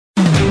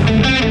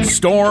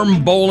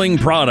Storm Bowling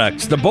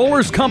Products, the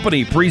Bowlers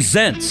Company,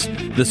 presents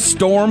the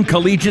Storm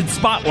Collegiate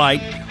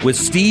Spotlight with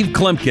Steve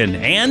Klimkin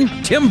and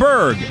Tim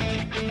Berg.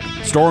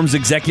 Storm's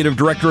Executive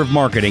Director of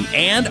Marketing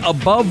and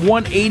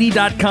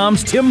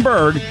Above180.com's Tim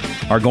Berg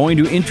are going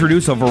to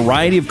introduce a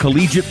variety of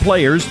collegiate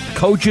players,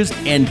 coaches,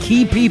 and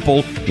key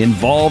people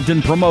involved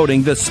in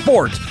promoting the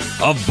sport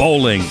of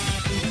bowling.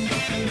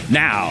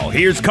 Now,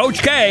 here's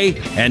Coach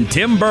K and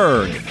Tim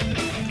Berg.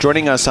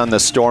 Joining us on the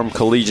Storm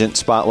Collegiate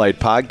Spotlight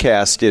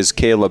podcast is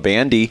Kayla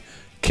Bandy.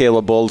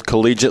 Kayla bowled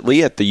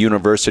collegiately at the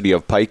University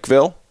of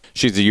Pikeville.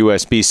 She's a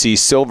USBC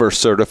Silver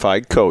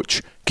Certified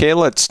coach.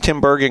 Kayla, it's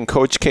Tim Berg and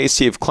Coach K.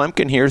 Steve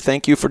Klimkin here.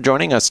 Thank you for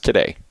joining us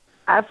today.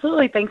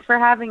 Absolutely. Thanks for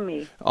having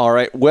me. All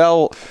right.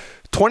 Well,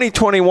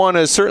 2021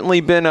 has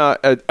certainly been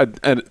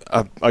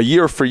a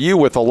year for you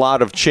with a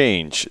lot of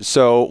change.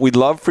 So we'd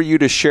love for you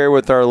to share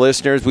with our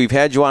listeners. We've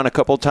had you on a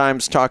couple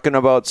times talking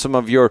about some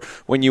of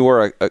when you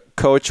were a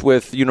coach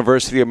with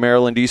University of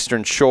Maryland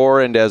Eastern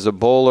Shore, and as a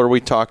bowler we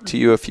talked to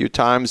you a few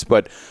times.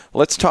 But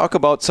let's talk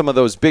about some of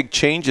those big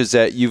changes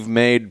that you've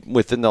made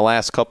within the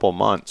last couple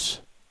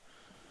months.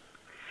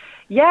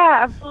 Yeah,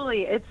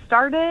 absolutely. It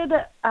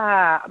started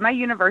my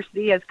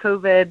university as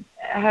COVID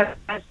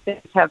as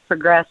things have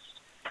progressed.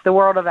 The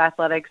world of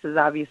athletics is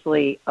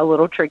obviously a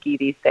little tricky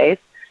these days.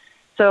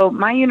 So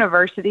my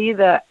university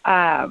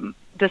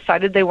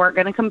decided they weren't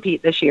going to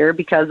compete this year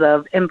because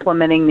of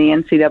implementing the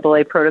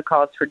NCAA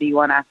protocols for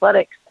D1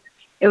 athletics.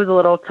 It was a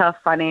little tough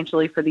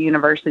financially for the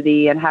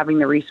university and having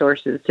the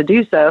resources to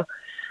do so.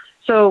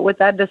 So with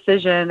that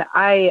decision,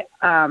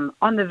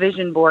 on the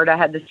vision board, I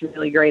had this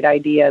really great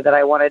idea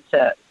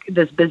that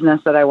this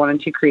business that I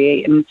wanted to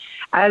create. And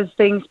as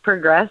things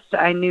progressed,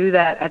 I knew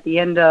that at the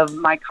end of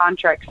my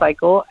contract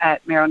cycle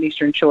at Maryland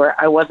Eastern Shore,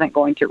 I wasn't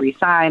going to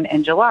resign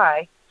in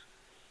July.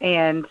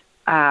 And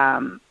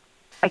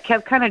I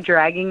kept kind of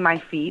dragging my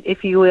feet,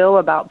 if you will,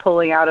 about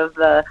pulling out of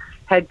the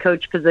head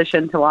coach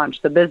position to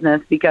launch the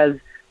business because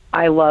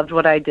I loved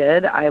what I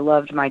did. I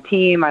loved my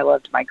team. I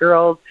loved my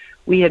girls.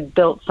 We had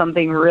built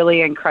something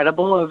really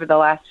incredible over the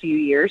last few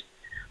years.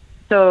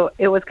 So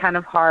it was kind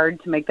of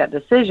hard to make that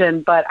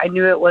decision, but I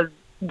knew it was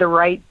the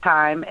right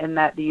time and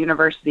that the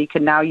university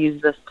could now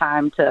use this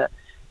time to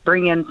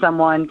bring in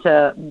someone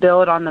to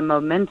build on the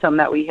momentum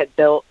that we had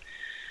built.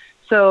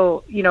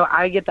 So,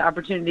 I get the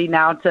opportunity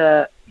now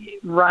to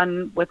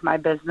run with my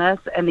business,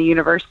 and the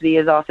university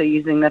is also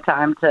using the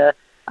time to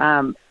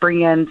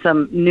bring in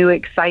some new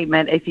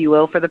excitement, if you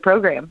will, for the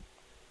program.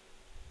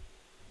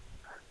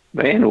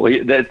 Man,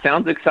 that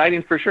sounds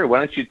exciting for sure. Why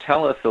don't you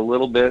tell us a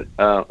little bit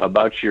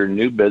about your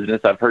new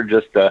business? I've heard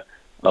just a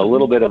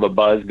little bit of a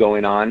buzz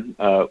going on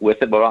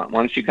with it, but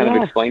why don't you kind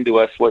of explain to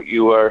us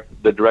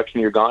the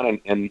direction you're gone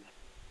and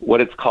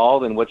what it's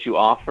called and what you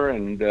offer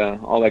and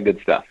all that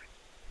good stuff.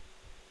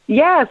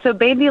 Yeah, so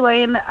Bandy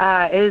Lane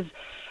is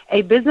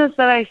a business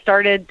that I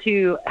started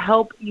to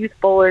help youth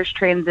bowlers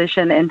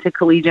transition into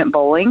collegiate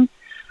bowling.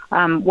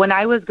 When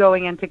I was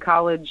going into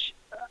college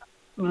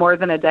more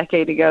than a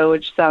decade ago,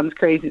 which sounds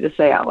crazy to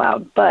say out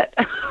loud, but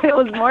it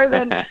was more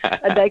than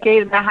a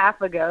decade and a half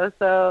ago,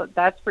 so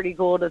that's pretty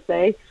cool to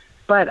say.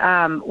 But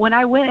when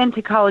I went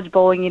into college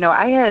bowling,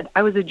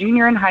 I was a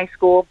junior in high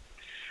school.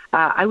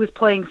 I was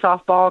playing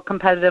softball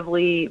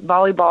competitively,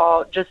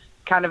 volleyball, just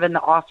kind of in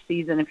the off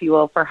season, if you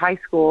will, for high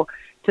school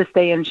to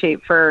stay in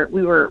shape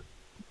we were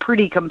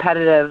pretty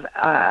competitive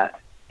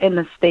in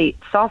the state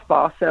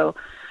softball. So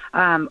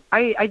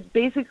I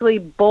basically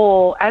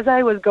bowl. As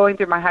I was going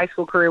through my high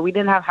school career, we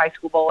didn't have high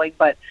school bowling,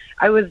 but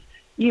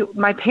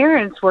my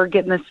parents were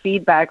getting this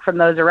feedback from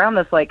those around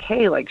us, like,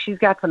 hey, like she's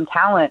got some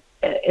talent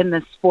in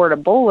the sport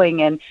of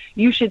bowling and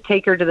you should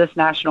take her to this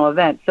national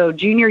event. So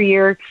junior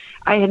year,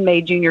 I had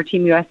made Junior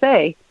Team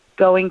USA,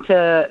 going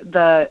to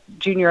the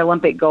Junior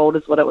Olympic Gold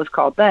is what it was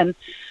called then.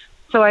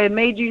 So I had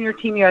made Junior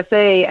Team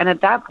USA, and at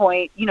that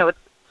point, it's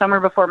summer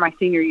before my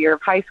senior year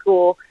of high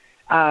school.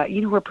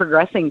 We're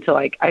progressing to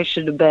I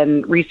should have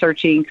been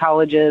researching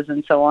colleges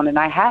and so on, and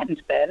I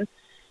hadn't been.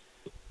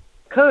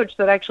 Coach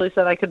that actually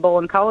said I could bowl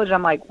in college.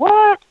 I'm like,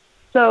 what?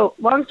 So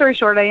long story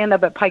short, I end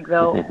up at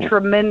Pikeville.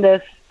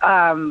 Tremendous,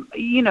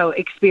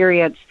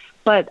 experience,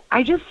 but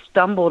I just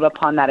stumbled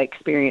upon that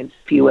experience,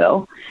 if you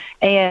will.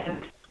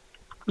 And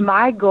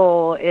my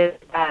goal is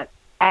that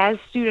as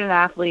student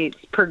athletes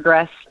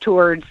progress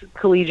towards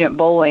collegiate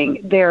bowling,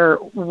 they're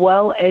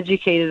well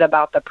educated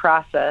about the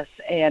process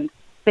and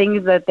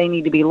things that they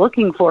need to be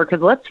looking for,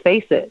 because let's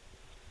face it,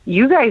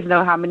 you guys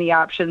know how many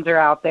options are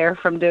out there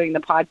from doing the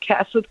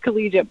podcast with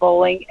collegiate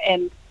bowling,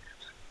 and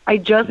I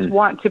just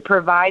want to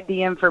provide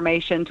the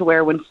information to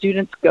where when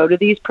students go to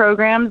these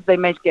programs, they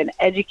make an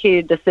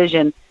educated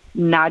decision,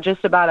 not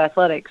just about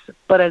athletics,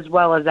 but as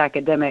well as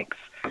academics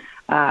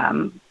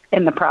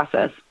in the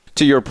process.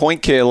 To your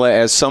point, Kayla,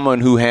 as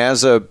someone who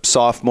has a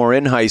sophomore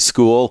in high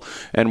school,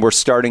 and we're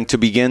starting to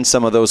begin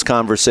some of those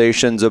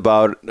conversations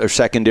about our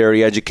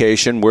secondary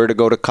education, where to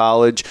go to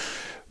college,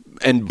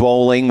 and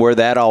bowling, where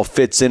that all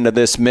fits into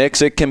this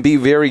mix, it can be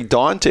very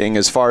daunting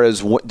as far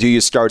as do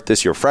you start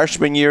this your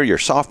freshman year, your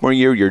sophomore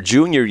year, your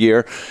junior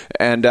year,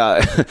 and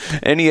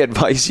any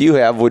advice you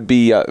have would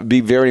be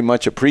very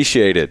much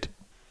appreciated.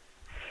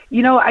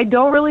 I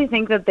don't really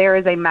think that there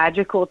is a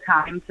magical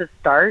time to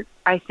start.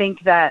 I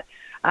think that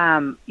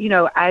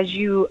as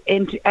you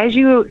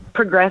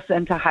progress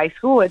into high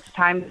school, it's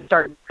time to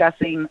start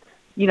discussing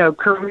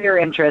career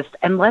interest,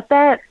 and let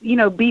that,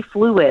 be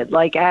fluid.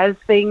 Like as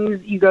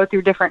you go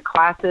through different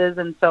classes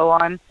and so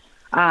on,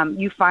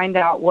 you find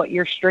out what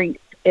your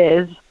strength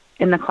is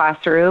in the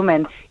classroom,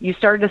 and you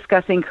start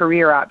discussing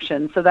career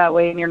options. So that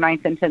way in your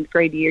 9th and 10th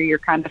grade year, you're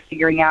kind of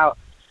figuring out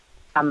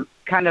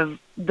kind of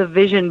the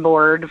vision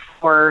board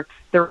for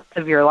the rest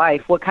of your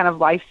life. What kind of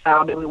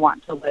lifestyle do we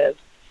want to live?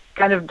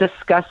 Kind of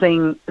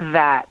discussing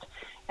that.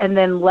 And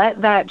then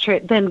let that,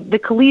 then the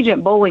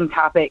collegiate bowling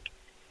topic,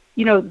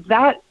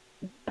 that's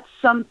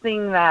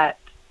something that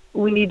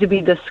we need to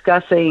be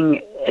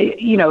discussing,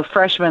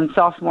 freshman,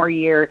 sophomore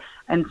year,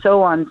 and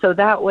so on. So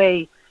that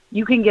way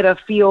you can get a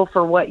feel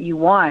for what you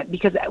want.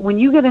 Because when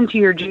you get into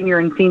your junior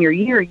and senior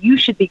year, you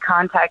should be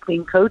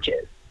contacting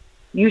coaches.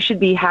 You should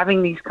be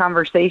having these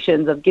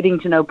conversations of getting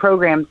to know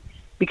programs,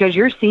 because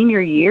your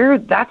senior year,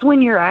 that's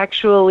when you're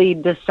actually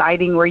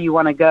deciding where you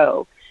want to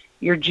go.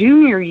 Your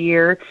junior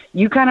year,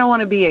 you kind of want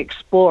to be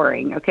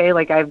exploring, okay?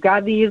 Like I've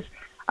got these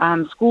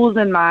schools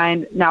in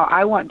mind. Now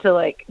I want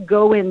to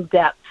go in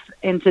depth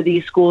into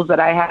these schools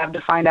that I have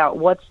to find out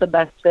what's the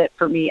best fit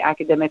for me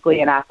academically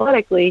and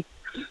athletically.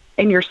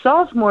 And your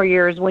sophomore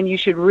year is when you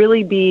should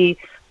really be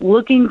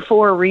looking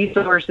for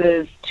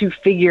resources to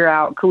figure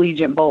out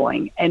collegiate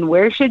bowling. And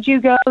where should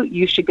you go?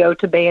 You should go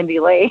to Bandy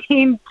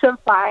Lane to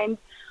find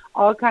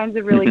all kinds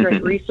of really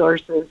great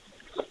resources.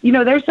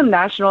 There's some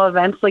national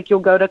events, like you'll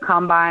go to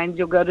combines,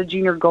 you'll go to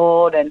Junior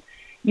Gold, and,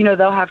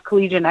 they'll have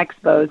collegiate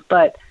expos.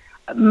 But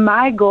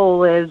my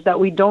goal is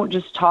that we don't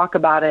just talk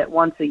about it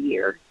once a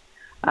year.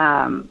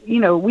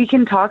 We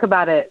can talk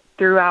about it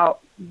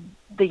throughout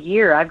the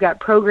year. I've got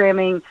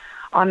programming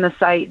on the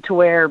site to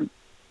where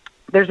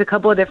there's a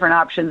couple of different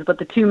options, but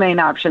the two main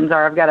options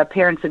are I've got a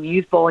Parents of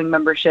Youth Bowling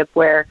membership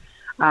where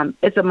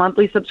it's a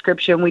monthly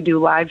subscription. We do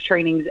live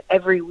trainings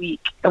every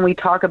week, and we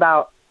talk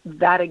about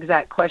that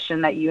exact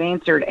question that you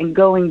answered and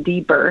going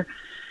deeper.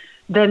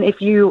 Then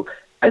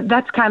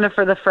that's kind of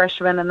for the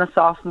freshmen and the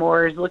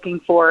sophomores looking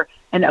for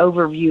an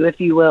overview, if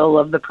you will,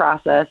 of the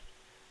process,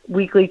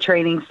 weekly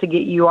trainings to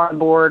get you on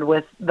board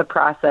with the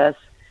process.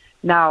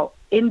 Now,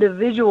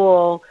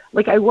 individual,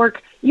 I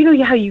work,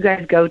 how you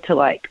guys go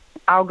to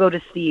I'll go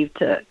to Steve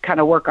to kind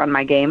of work on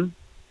my game.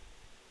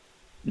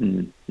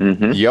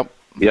 Mm-hmm. Yep.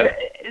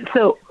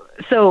 So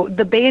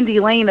the Bandy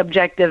Lane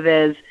objective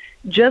is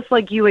just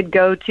like you would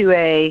go to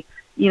a,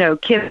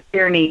 Kim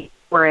Tierney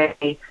or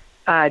a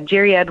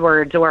Jerry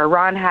Edwards or a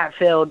Ron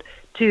Hatfield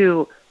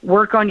to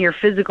work on your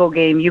physical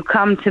game. You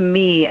come to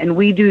me and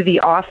we do the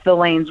off the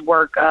lanes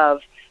work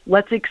of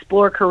let's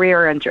explore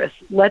career interests.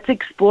 Let's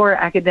explore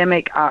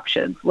academic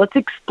options. Let's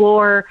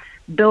explore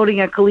building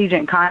a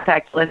collegiate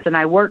contact list. And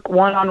I work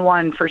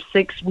one-on-one for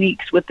 6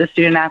 weeks with the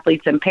student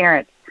athletes and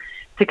parents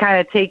to kind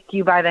of take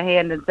you by the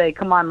hand and say,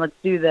 come on, let's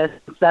do this,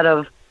 instead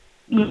of,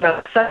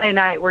 Sunday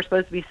night we're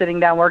supposed to be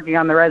sitting down working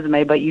on the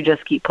resume, but you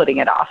just keep putting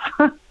it off.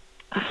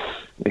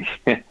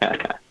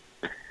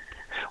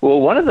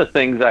 Well, one of the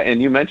things,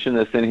 and you mentioned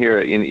this in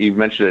here, you've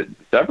mentioned it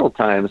several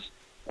times,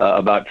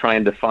 about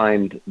trying to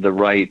find the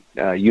right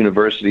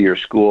university or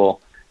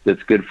school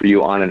that's good for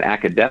you on an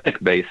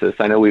academic basis.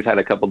 I know we've had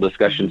a couple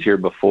discussions here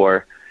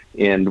before,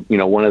 and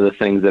one of the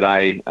things that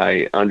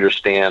I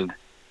understand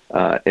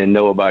and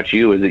know about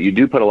you is that you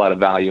do put a lot of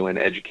value in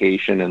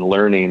education and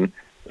learning.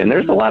 And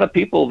there's a lot of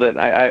people that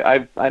I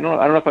don't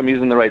know if I'm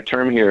using the right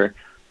term here,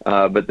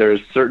 but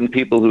there's certain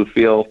people who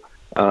feel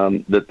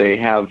that they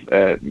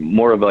have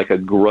more of a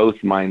growth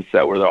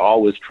mindset where they're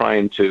always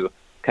trying to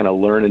kind of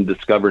learn and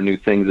discover new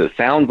things. It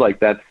sounds like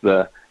that's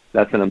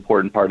an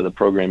important part of the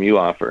program you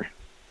offer.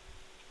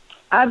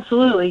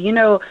 Absolutely.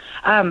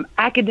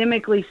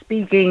 Academically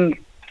speaking,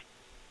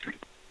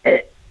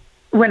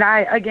 when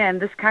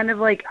this kind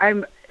of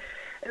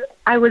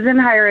I was in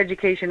higher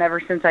education ever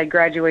since I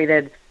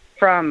graduated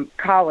from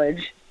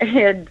college.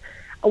 And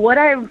what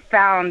I've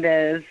found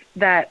is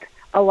that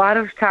a lot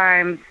of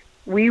times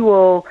we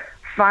will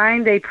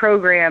find a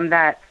program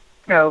that,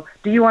 do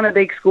you want a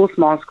big school,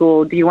 small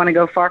school? Do you want to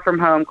go far from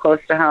home, close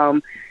to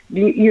home?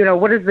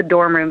 What does the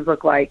dorm rooms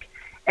look like?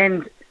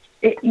 And,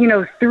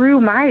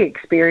 through my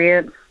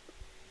experience,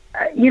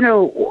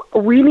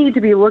 we need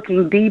to be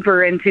looking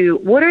deeper into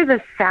what are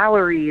the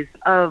salaries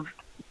of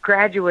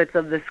graduates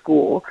of the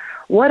school?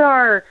 What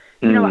are,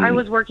 I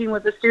was working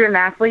with a student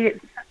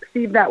athlete,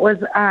 Steve, that was,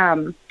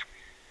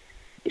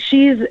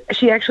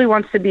 she actually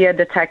wants to be a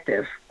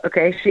detective.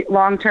 Okay. She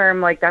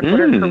long-term, that's what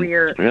her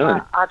career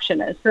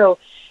option is. So,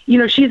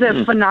 she's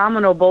a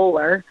phenomenal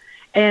bowler.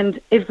 And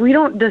if we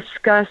don't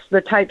discuss the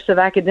types of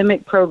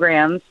academic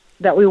programs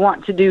that we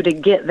want to do to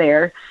get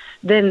there,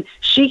 then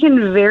she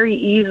can very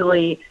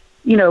easily,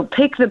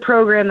 pick the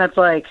program that's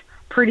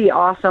pretty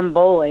awesome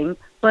bowling,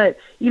 but,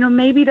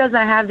 maybe doesn't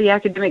have the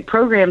academic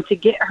program to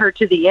get her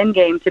to the end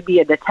game to be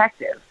a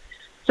detective.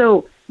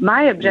 So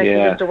my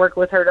objective is to work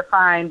with her to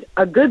find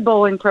a good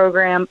bowling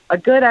program, a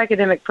good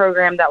academic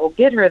program that will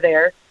get her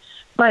there.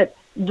 But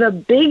the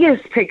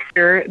biggest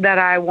picture that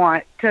I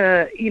want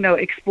to,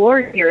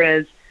 explore here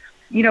is,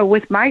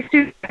 with my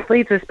student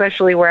athletes,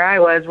 especially where I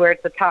was, where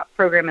it's the top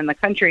program in the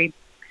country,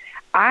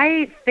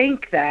 I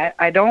think that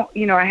I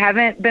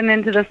haven't been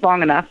into this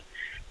long enough,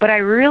 but I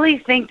really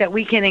think that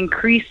we can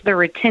increase the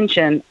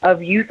retention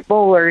of youth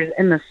bowlers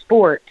in the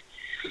sport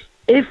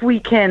if we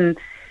can,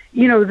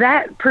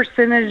 that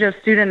percentage of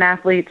student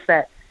athletes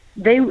that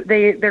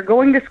they're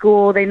going to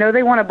school, they know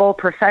they want to bowl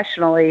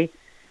professionally,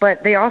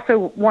 but they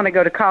also want to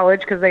go to college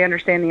because they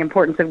understand the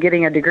importance of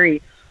getting a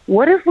degree.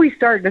 What if we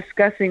start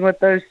discussing with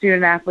those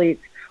student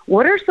athletes,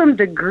 what are some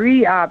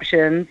degree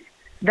options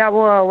that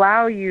will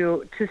allow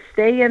you to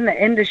stay in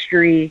the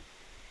industry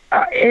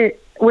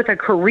with a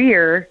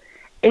career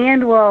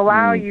and will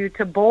allow you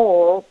to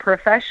bowl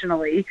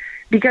professionally?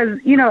 Because,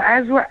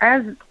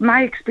 as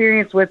my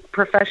experience with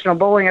professional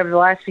bowling over the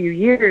last few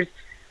years,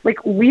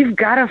 we've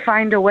got to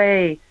find a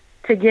way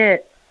to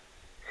get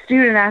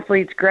student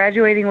athletes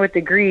graduating with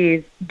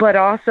degrees, but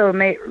also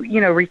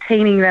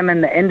retaining them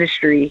in the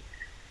industry.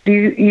 Do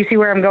you see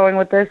where I'm going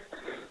with this?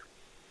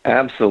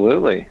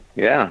 Absolutely.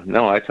 Yeah.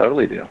 No, I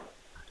totally do.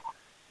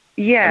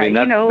 Yeah.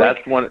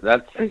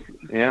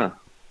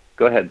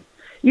 Go ahead.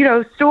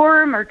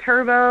 Storm or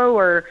Turbo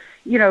or,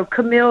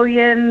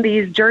 Chameleon,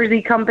 these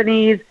jersey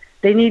companies,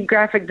 they need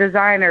graphic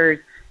designers.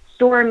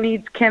 Storm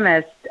needs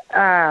chemists.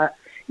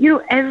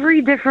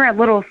 Every different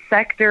little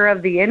sector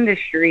of the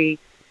industry,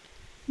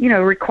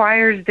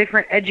 requires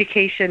different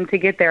education to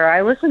get there.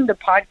 I listen to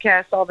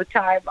podcasts all the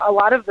time. A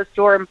lot of the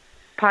Storm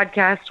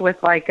podcasts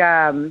with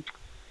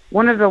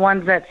one of the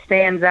ones that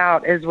stands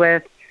out is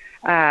with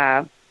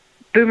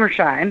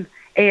Boomershine.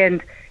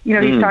 And,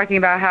 he's talking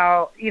about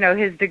how,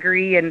 his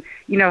degree and,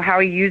 how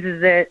he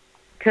uses it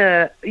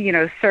to,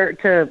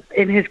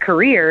 in his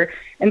career.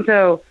 And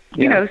so,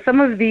 some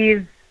of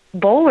these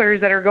bowlers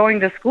that are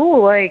going to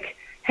school,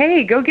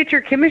 hey, go get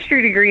your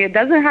chemistry degree. It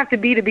doesn't have to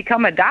be to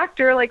become a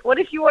doctor. What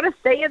if you want to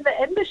stay in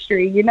the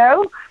industry,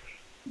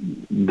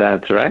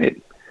 That's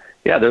right.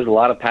 Yeah, there's a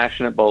lot of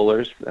passionate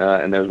bowlers,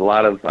 and there's a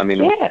lot of,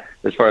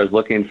 as far as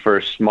looking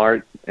for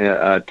smart,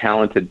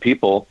 talented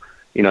people,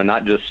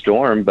 not just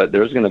Storm, but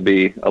there's going to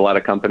be a lot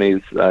of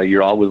companies.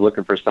 You're always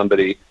looking for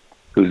somebody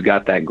who's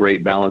got that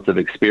great balance of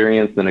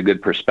experience and a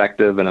good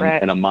perspective and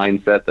a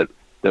mindset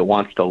that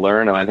wants to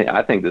learn. And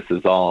I think this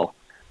is all,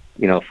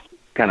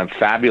 kind of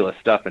fabulous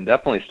stuff, and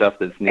definitely stuff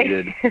that's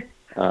needed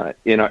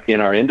in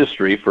our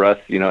industry for us,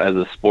 as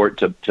a sport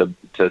to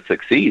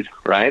succeed,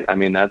 right?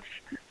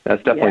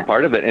 That's definitely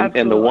part of it.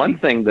 And the one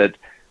thing that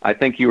I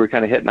think you were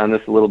kind of hitting on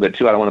this a little bit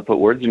too, I don't want to put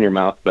words in your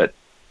mouth, but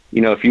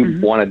if you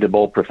wanted to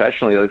bowl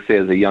professionally, let's say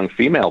as a young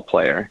female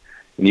player,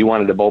 and you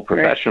wanted to bowl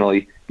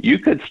professionally, you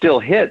could still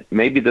hit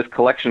maybe this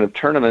collection of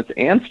tournaments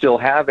and still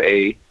have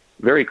a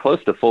very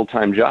close to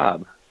full-time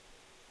job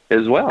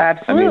as well.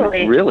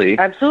 Absolutely. Really,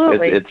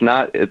 absolutely. It's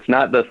not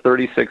the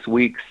 36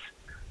 weeks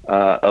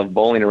of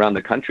bowling around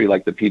the country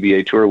like the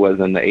PBA Tour was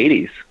in the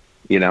 80s.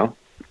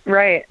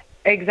 Right.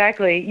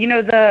 Exactly.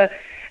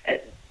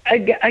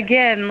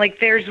 Again,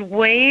 there's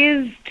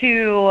ways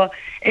to,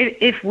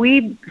 if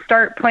we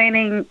start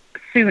planning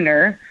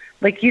sooner,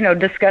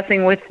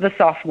 discussing with the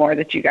sophomore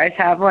that you guys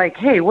have,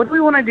 hey, what do we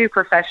want to do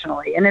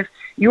professionally? And if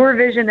your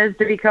vision is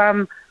to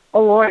become a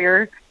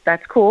lawyer,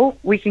 that's cool.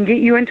 We can get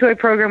you into a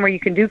program where you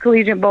can do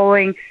collegiate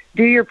bowling,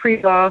 do your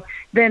pre-law.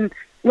 Then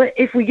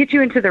if we get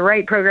you into the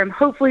right program,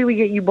 hopefully we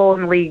get you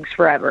bowling leagues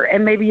forever.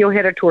 And maybe you'll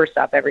hit a tour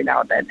stop every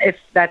now and then if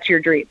that's your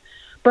dream.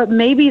 But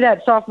maybe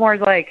that sophomore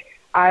is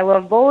I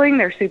love bowling.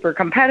 They're super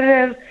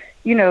competitive.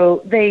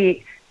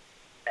 They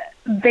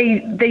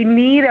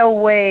need a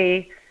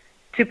way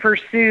to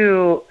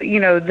pursue,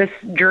 this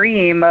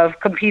dream of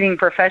competing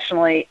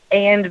professionally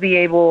and be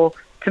able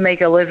to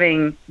make a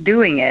living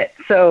doing it.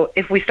 So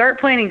if we start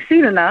planning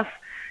soon enough,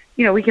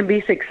 we can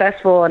be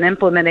successful in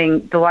implementing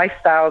the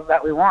lifestyles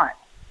that we want.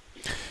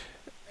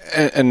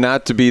 And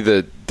not to be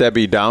the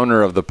Debbie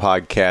Downer of the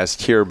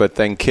podcast here, but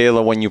then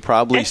Kayla, when you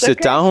probably sit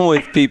down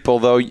with people,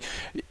 though,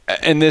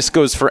 and this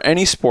goes for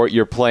any sport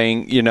you're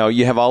playing,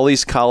 you have all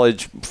these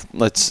college,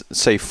 let's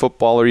say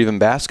football or even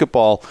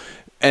basketball,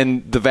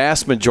 and the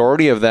vast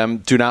majority of them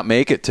do not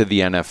make it to the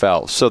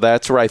NFL. So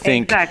that's where I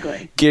think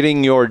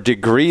getting your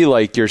degree,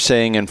 like you're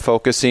saying, and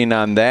focusing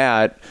on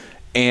that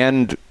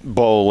and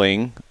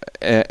bowling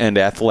and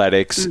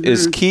athletics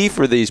is key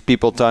for these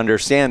people to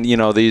understand,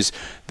 these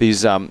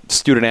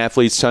student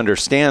athletes to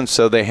understand,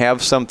 so they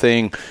have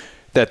something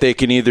that they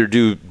can either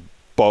do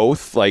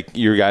both, like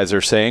you guys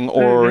are saying,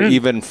 or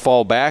even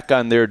fall back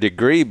on their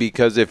degree.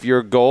 Because if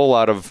your goal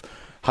out of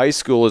high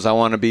school is I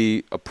want to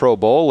be a pro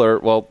bowler,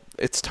 well,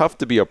 it's tough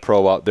to be a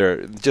pro out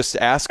there. Just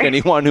ask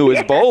anyone who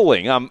is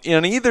bowling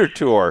in either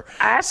tour.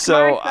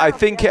 I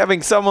think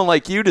having someone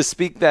like you to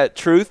speak that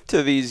truth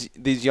to these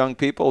young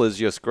people is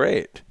just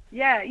great.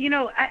 Yeah,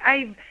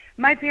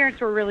 my parents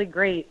were really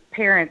great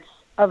parents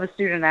of a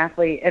student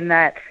athlete in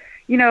that,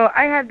 you know,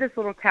 I had this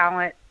little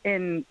talent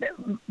in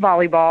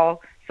volleyball,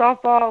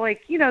 softball.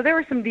 Like, you know, there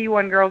were some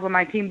D1 girls on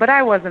my team, but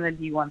I wasn't a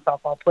D1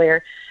 softball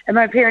player. And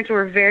my parents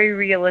were very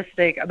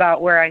realistic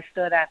about where I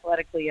stood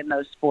athletically in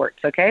those sports,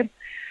 okay?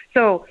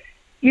 So,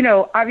 you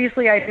know,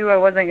 obviously I knew I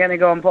wasn't going to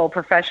go and bowl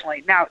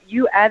professionally. Now,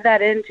 you add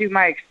that into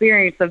my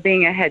experience of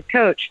being a head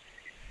coach.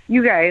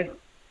 You guys,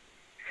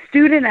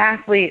 student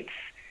athletes,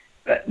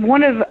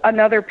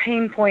 another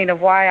pain point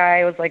of why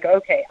I was like,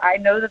 okay, I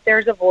know that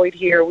there's a void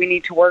here. We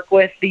need to work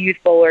with the youth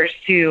bowlers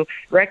to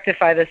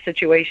rectify this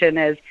situation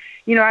is,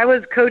 you know, I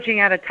was coaching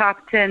at a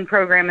top 10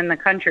 program in the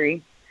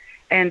country,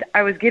 and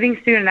I was getting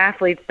student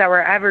athletes that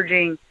were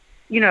averaging,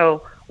 you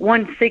know,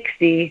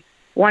 160,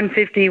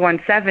 150,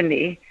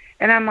 170.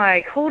 And I'm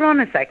like, hold on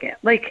a second.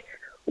 Like,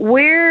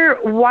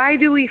 why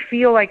do we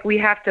feel like we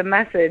have to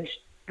message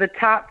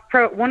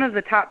one of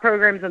the top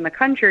programs in the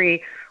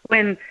country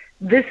when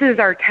this is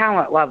our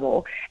talent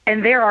level?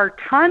 And there are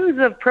tons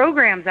of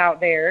programs out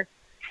there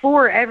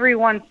for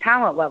everyone's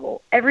talent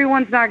level.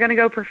 Everyone's not going to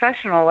go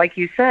professional, like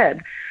you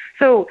said.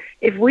 So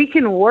if we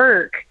can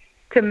work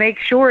to make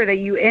sure that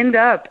you end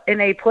up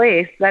in a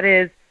place that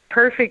is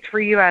perfect for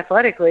you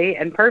athletically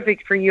and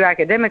perfect for you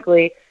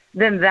academically,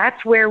 then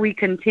that's where we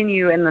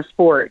continue in the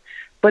sport.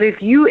 But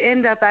if you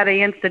end up at an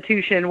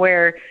institution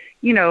where,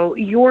 you know,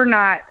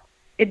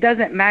 it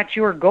doesn't match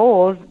your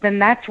goals, then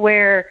that's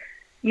where,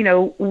 you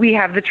know, we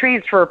have the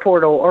transfer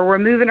portal or we're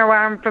moving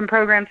around from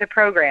program to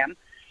program.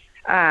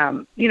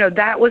 You know,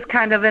 that was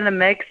kind of in a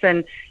mix,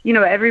 and, you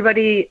know,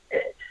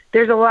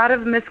 there's a lot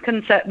of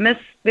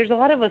there's a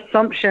lot of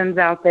assumptions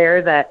out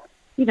there that,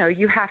 you know,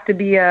 you have to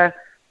be a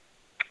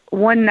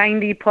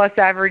 190 plus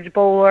average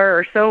bowler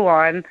or so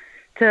on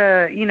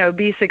to, you know,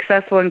 be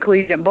successful in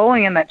collegiate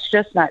bowling, and that's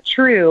just not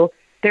true.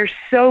 There's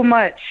so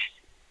much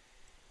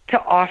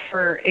to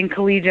offer in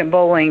collegiate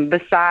bowling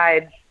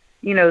besides,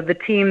 you know, the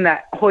team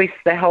that hoists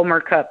the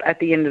Helmer Cup at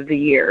the end of the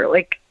year.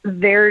 Like,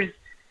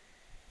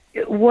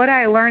 what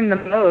I learned the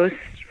most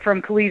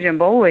from collegiate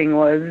bowling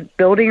was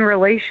building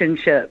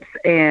relationships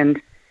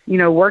and, you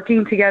know,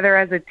 working together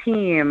as a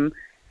team,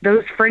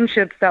 those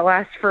friendships that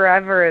last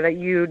forever that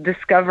you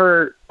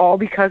discover all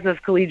because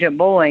of collegiate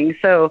bowling.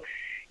 So,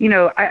 you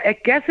know, I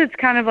guess it's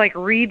kind of like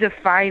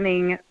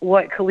redefining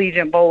what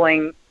collegiate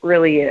bowling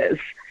really is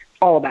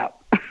all about.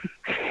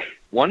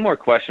 One more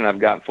question I've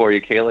got for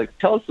you, Kayla.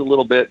 Tell us a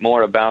little bit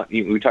more about,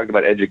 we talked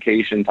about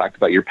education, talked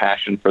about your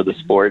passion for the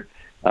sport,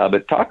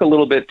 but talk a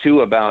little bit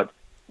too about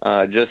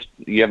just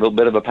you have a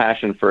bit of a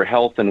passion for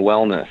health and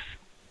wellness.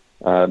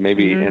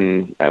 Maybe,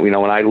 and you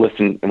know, when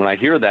I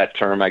hear that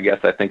term, I guess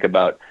I think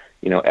about,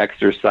 you know,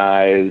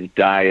 exercise,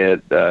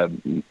 diet,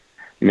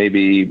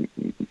 maybe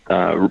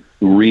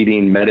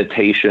reading,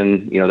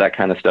 meditation, you know, that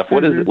kind of stuff.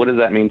 What does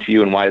that mean to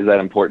you, and why is that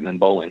important in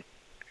bowling?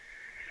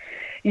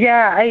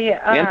 Yeah,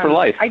 and for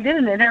life. I did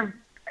an interview.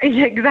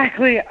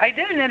 Exactly. I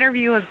did an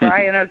interview with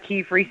Brian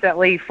O'Keefe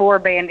recently for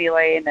Bandy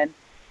Lane, and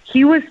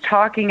he was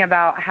talking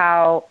about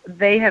how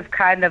they have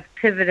kind of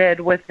pivoted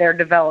with their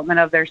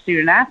development of their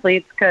student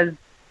athletes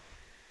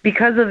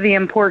because of the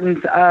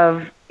importance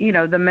of, you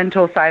know, the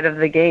mental side of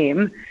the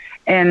game.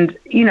 And,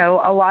 you know,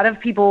 a lot of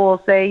people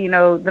will say, you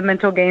know, the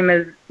mental game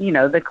is, you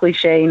know, the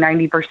cliche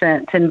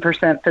 90%,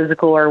 10%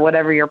 physical, or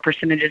whatever your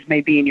percentages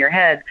may be in your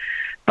head.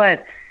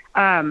 But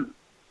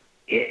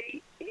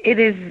it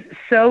is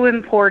so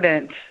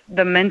important,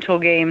 the mental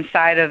game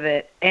side of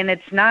it. And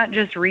it's not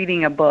just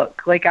reading a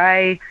book. Like,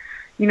 I,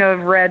 you know,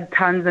 have read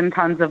tons and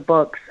tons of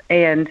books,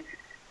 and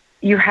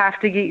you have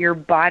to get your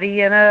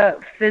body in a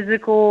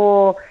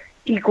physical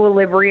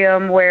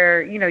equilibrium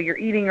where, you know, you're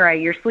eating right,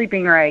 you're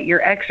sleeping right,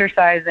 you're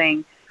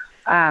exercising,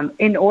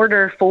 in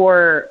order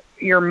for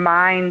your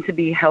mind to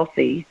be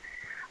healthy.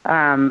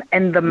 And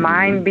the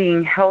mind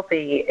being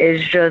healthy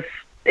is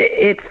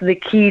it's the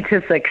key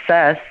to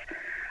success.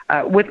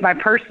 With my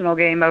personal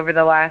game over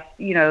the last,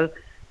 you know,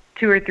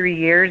 2 or 3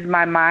 years,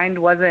 my mind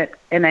wasn't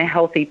in a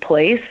healthy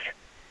place.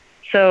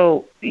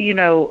 So, you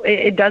know,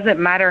 it doesn't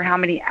matter how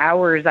many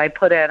hours I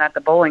put in at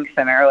the bowling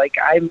center. Like,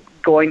 I'm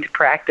going to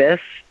practice.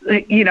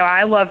 You know,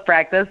 I love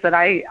practice, and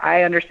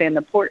I understand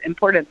the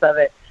importance of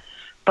it.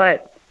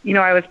 But, you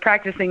know, I was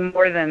practicing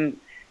more than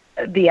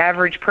the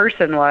average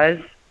person was,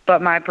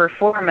 but my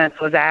performance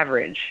was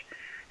average.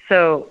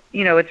 So,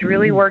 you know, it's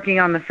really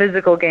working on the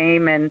physical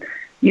game and,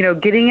 you know,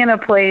 getting in a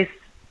place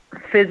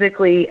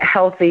physically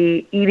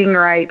healthy, eating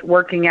right,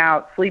 working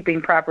out,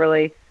 sleeping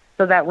properly,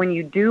 so that when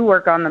you do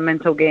work on the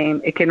mental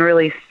game, it can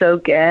really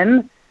soak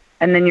in,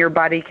 and then your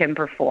body can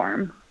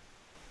perform.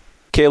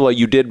 Kayla,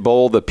 you did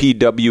bowl the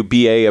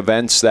PWBA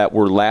events that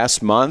were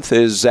last month.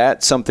 Is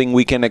that something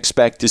we can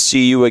expect to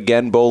see you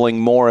again bowling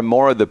more and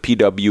more of the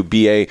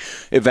PWBA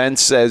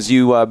events as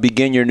you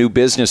begin your new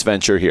business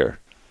venture here?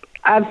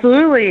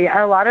 Absolutely.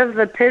 A lot of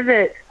the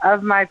pivot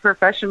of my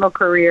professional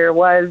career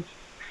was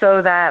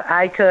so that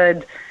I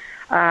could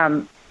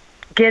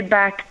get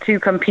back to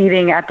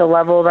competing at the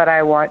level that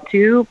I want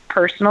to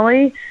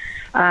personally.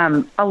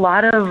 A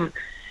lot of,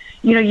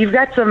 you've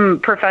got some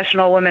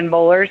professional women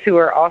bowlers who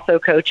are also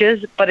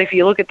coaches, but if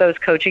you look at those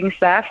coaching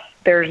staff,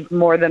 there's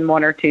more than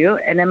one or two.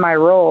 And in my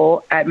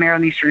role at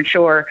Maryland Eastern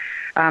Shore,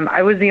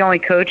 I was the only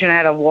coach and I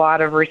had a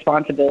lot of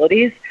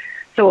responsibilities.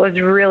 So it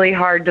was really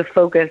hard to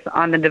focus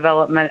on the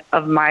development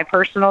of my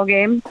personal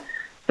game.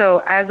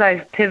 So as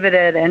I've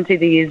pivoted into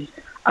this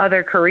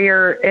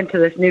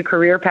new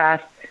career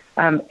path,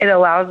 it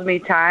allows me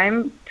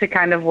time to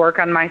kind of work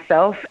on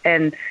myself.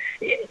 And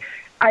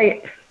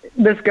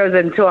this goes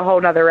into a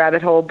whole nother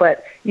rabbit hole,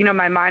 but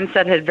my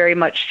mindset had very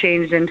much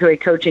changed into a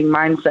coaching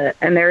mindset.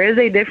 And there is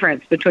a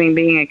difference between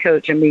being a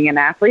coach and being an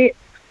athlete.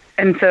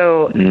 And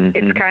so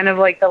it's kind of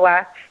like the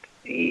last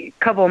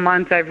couple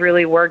months I've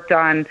really worked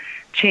on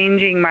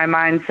changing my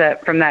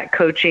mindset from that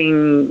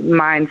coaching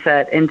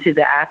mindset into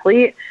the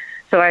athlete.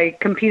 So I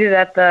competed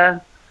at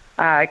the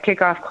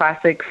Kickoff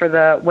Classic for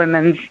the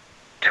women's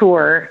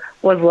tour,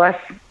 was less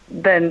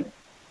than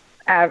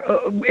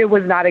it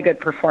was not a good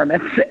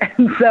performance.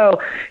 And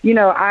so,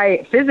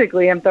 I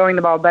physically am throwing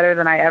the ball better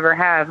than I ever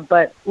have.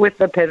 But with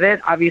the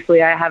pivot,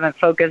 obviously I haven't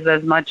focused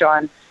as much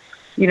on,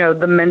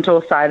 the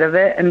mental side of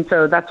it. And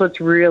so that's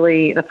what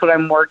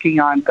I'm working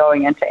on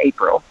going into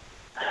April.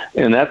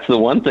 And that's the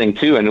one thing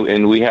too.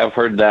 And we have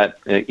heard that,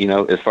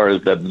 as far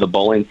as the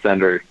bowling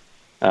center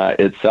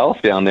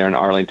itself down there in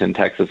Arlington,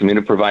 Texas, I mean,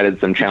 it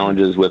provided some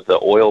challenges with the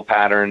oil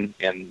pattern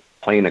and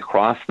playing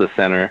across the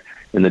center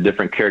and the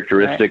different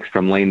characteristics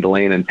from lane to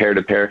lane and pair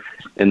to pair.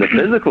 In the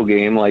physical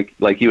game, like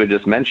you had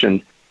just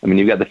mentioned, I mean,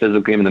 you've got the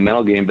physical game and the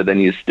mental game, but then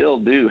you still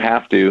do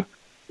have to,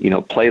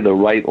 play the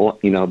right,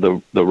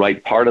 the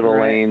right part of the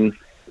lane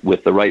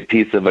with the right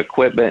piece of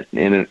equipment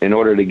in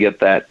order to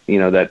get that,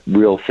 that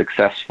real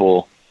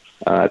successful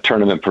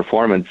tournament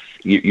performance.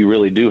 You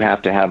really do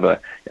have to have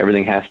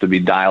everything has to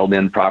be dialed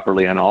in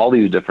properly on all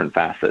these different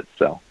facets.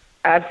 So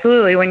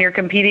absolutely. When you're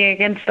competing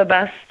against the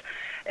best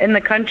in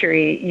the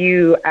country,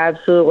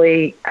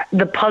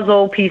 the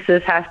puzzle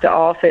pieces have to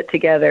all fit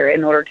together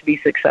in order to be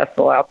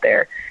successful out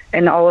there.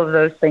 And all of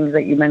those things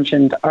that you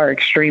mentioned are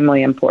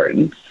extremely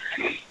important.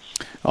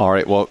 All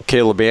right. Well,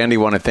 Kayla Bandy,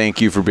 want to thank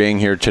you for being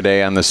here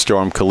today on the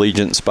Storm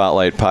Collegiate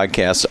Spotlight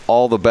podcast.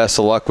 All the best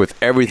of luck with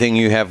everything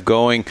you have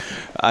going.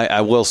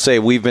 I will say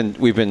we've been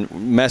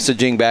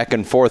messaging back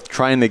and forth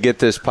trying to get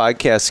this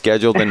podcast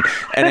scheduled, and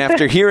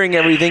after hearing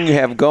everything you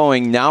have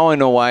going, now I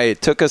know why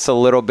it took us a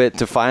little bit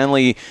to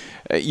finally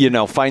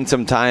find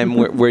some time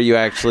where you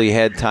actually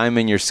had time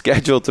in your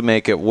schedule to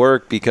make it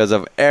work because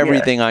of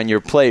everything on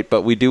your plate.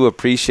 But we do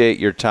appreciate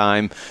your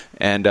time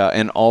and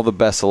all the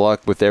best of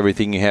luck with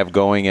everything you have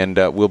going, and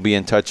we'll be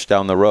in touch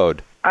down the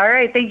road. All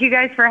right. Thank you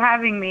guys for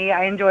having me.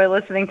 I enjoy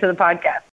listening to the podcast.